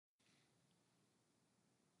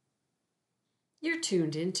You're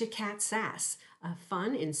tuned in to Cat Sass, a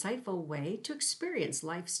fun, insightful way to experience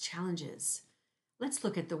life's challenges. Let's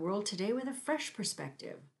look at the world today with a fresh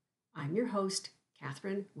perspective. I'm your host,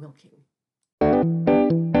 Catherine Wilking.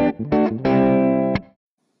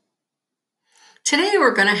 Today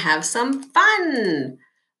we're going to have some fun.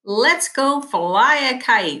 Let's go fly a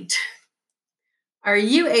kite. Are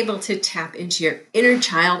you able to tap into your inner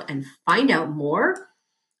child and find out more?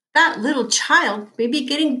 That little child may be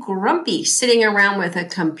getting grumpy sitting around with a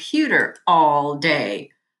computer all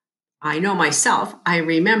day. I know myself. I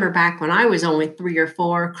remember back when I was only 3 or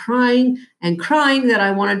 4, crying and crying that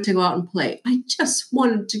I wanted to go out and play. I just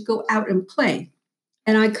wanted to go out and play,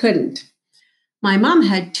 and I couldn't. My mom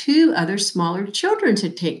had two other smaller children to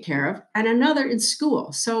take care of and another in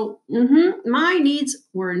school. So my needs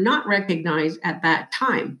were not recognized at that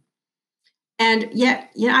time. And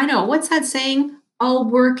yet, yeah, I know. What's that saying? All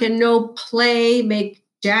work and no play make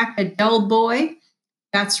Jack a dull boy.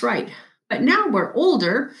 That's right. But now we're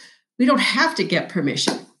older, we don't have to get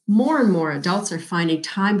permission. More and more adults are finding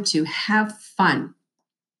time to have fun.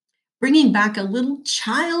 Bringing back a little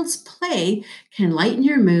child's play can lighten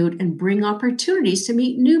your mood and bring opportunities to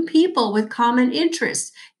meet new people with common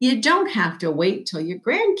interests. You don't have to wait till your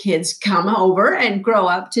grandkids come over and grow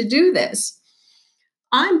up to do this.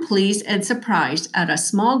 I'm pleased and surprised at a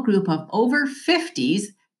small group of over 50s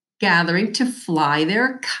gathering to fly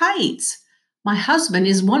their kites. My husband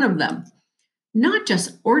is one of them. Not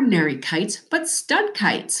just ordinary kites, but stud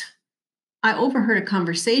kites. I overheard a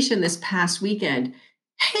conversation this past weekend.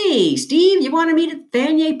 Hey, Steve, you want to meet at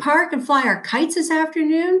Vanier Park and fly our kites this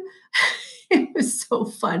afternoon? It was so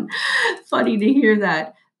funny to hear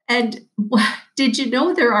that. And did you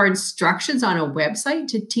know there are instructions on a website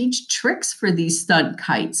to teach tricks for these stud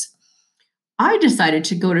kites? I decided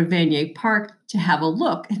to go to Vanier Park to have a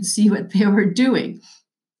look and see what they were doing.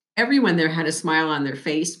 Everyone there had a smile on their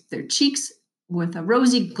face, their cheeks with a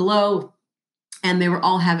rosy glow, and they were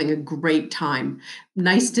all having a great time.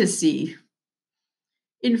 Nice to see.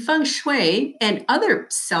 In feng shui and other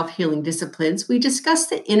self healing disciplines, we discuss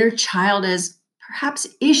the inner child as perhaps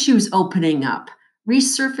issues opening up,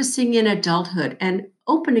 resurfacing in adulthood, and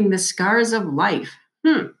opening the scars of life.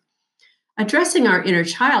 Addressing our inner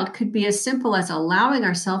child could be as simple as allowing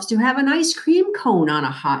ourselves to have an ice cream cone on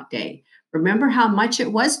a hot day. Remember how much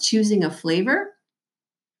it was choosing a flavor?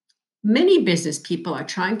 Many business people are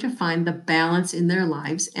trying to find the balance in their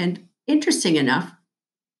lives, and interesting enough,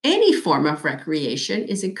 any form of recreation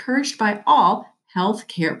is encouraged by all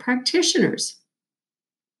healthcare practitioners.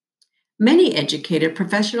 Many educated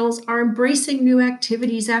professionals are embracing new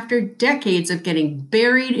activities after decades of getting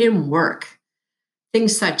buried in work.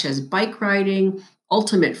 Things such as bike riding,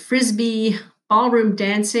 ultimate frisbee, ballroom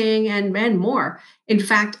dancing, and more. In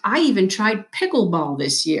fact, I even tried pickleball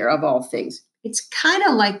this year, of all things. It's kind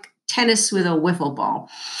of like tennis with a wiffle ball.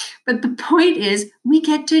 But the point is, we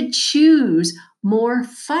get to choose more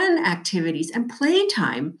fun activities and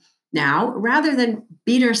playtime now rather than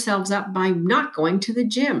beat ourselves up by not going to the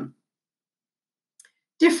gym.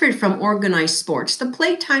 Different from organized sports, the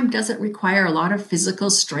playtime doesn't require a lot of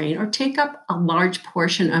physical strain or take up a large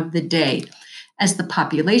portion of the day. As the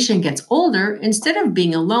population gets older, instead of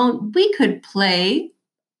being alone, we could play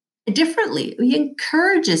differently. We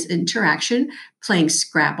encourage this interaction, playing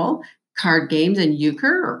Scrabble, card games, and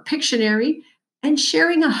euchre or Pictionary, and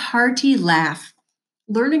sharing a hearty laugh.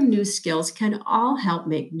 Learning new skills can all help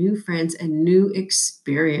make new friends and new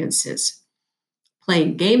experiences.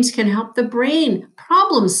 Playing games can help the brain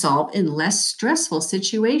problem solve in less stressful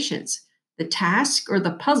situations. The task or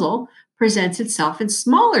the puzzle presents itself in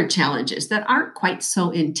smaller challenges that aren't quite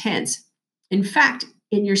so intense. In fact,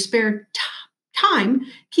 in your spare time,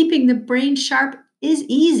 keeping the brain sharp is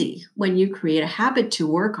easy when you create a habit to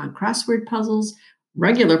work on crossword puzzles,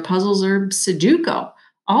 regular puzzles, or Sudoku.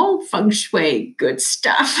 All feng shui good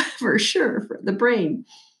stuff for sure for the brain.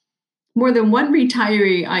 More than one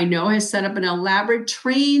retiree I know has set up an elaborate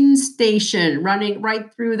train station running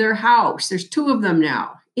right through their house. There's two of them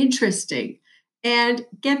now. Interesting. And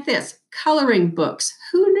get this, coloring books.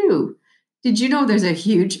 Who knew? Did you know there's a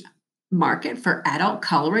huge market for adult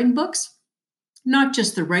coloring books? Not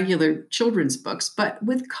just the regular children's books, but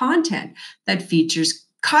with content that features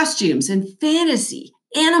costumes and fantasy,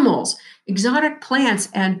 animals, exotic plants,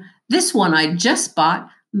 and this one I just bought,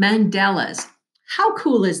 mandalas. How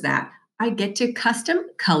cool is that? I get to custom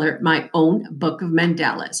color my own book of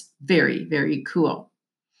mandalas. Very, very cool.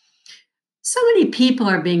 So many people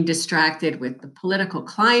are being distracted with the political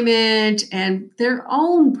climate and their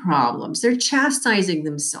own problems. They're chastising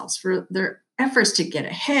themselves for their efforts to get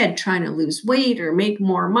ahead, trying to lose weight or make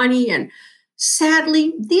more money. And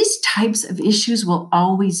Sadly, these types of issues will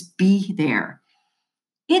always be there.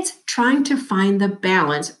 It's trying to find the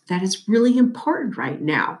balance that is really important right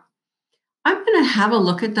now. I'm going to have a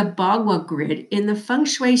look at the Bagua grid in the feng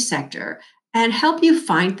shui sector and help you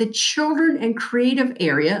find the children and creative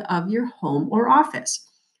area of your home or office.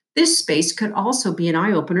 This space could also be an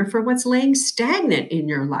eye opener for what's laying stagnant in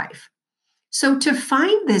your life. So, to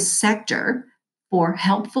find this sector for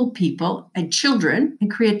helpful people and children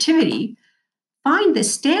and creativity,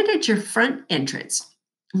 stand at your front entrance,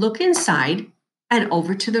 look inside, and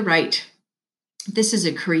over to the right. This is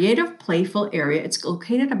a creative, playful area. It's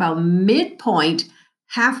located about midpoint,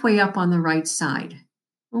 halfway up on the right side.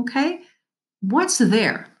 Okay? What's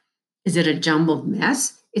there? Is it a jumbled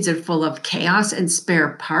mess? Is it full of chaos and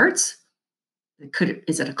spare parts?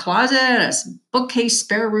 Is it a closet, a bookcase,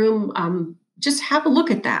 spare room? Just have a look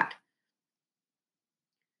at that.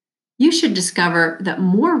 You should discover that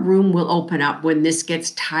more room will open up when this gets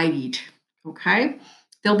tidied. Okay?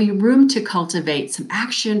 There'll be room to cultivate some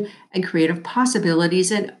action and creative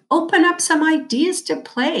possibilities and open up some ideas to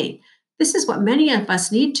play. This is what many of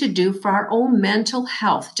us need to do for our own mental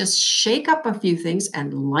health. Just shake up a few things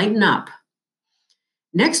and lighten up.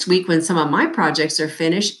 Next week, when some of my projects are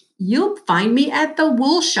finished, you'll find me at the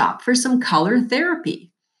wool shop for some color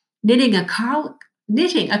therapy. Knitting a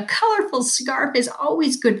colorful scarf is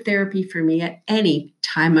always good therapy for me at any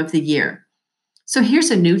time of the year. So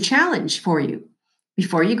here's a new challenge for you.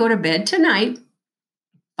 Before you go to bed tonight,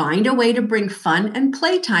 find a way to bring fun and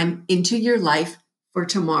playtime into your life for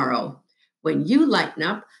tomorrow. When you lighten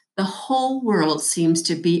up, the whole world seems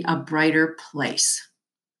to be a brighter place.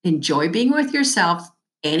 Enjoy being with yourself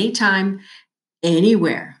anytime,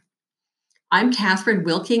 anywhere. I'm Catherine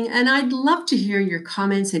Wilking, and I'd love to hear your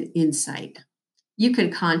comments and insight. You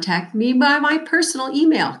can contact me by my personal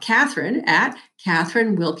email,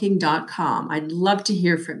 Catherine@catherinewilking.com. I'd love to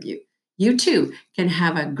hear from you. You too can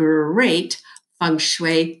have a great feng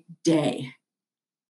shui day.